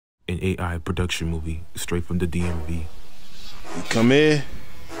an AI production movie straight from the DMV. You come here,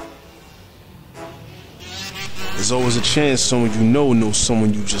 there's always a chance someone you know knows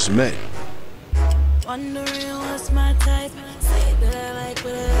someone you just met. Wondering what's my type. Say that I like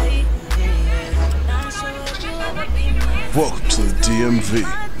what I like. Not sure if you'll ever be mine. Welcome to the DMV.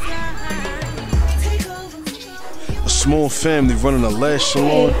 A small family running a lash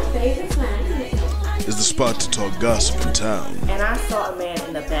salon is the spot to talk gossip in town. And I saw a man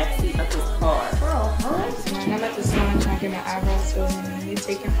in the backseat of his car. Bro, what? I'm at the salon trying to get my eyebrows filled in. It's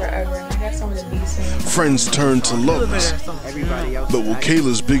taking forever, and I got some of the decent. Friends turn to lovers. But will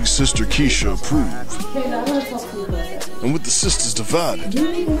Kayla's big sister Keisha approve? And with the sisters divided,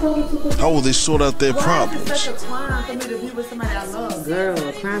 how will they sort out their problems? Girl,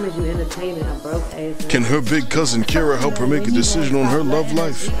 crime is you entertaining a broke ass. Can her big cousin Kira help her make a decision on her love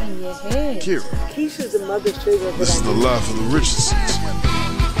life? Kira, Keisha's the mother figure. this is the life of the Richardsons.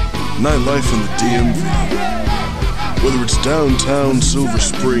 Nightlife in the DMV. Whether it's downtown Silver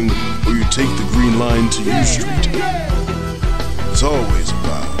Spring or you take the Green Line to U Street, it's always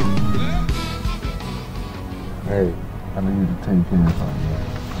about. Hey, I need you to take care of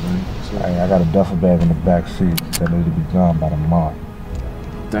something. Hey, I got a duffel bag in the back seat that needs to be gone by tomorrow.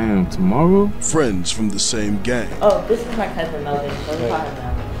 Damn, tomorrow? Friends from the same gang. Oh, this is my cousin Melvin.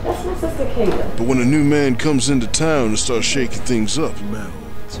 That's my sister Kayla. But when a new man comes into town and starts shaking things up,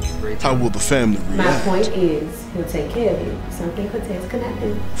 how will the family react? My point is, he'll take care of you. Something pertains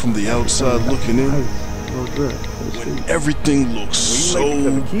connected. From the outside looking in, when everything looks so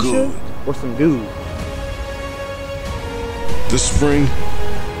good. Or some dude. This spring,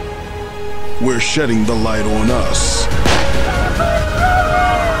 we're shedding the light on us.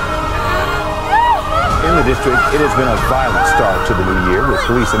 In the district, it has been a violent start to the new year, with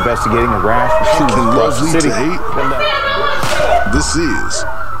police investigating a rash of shootings Can across love the lead city. to hate? This is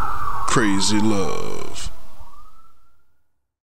Crazy Love.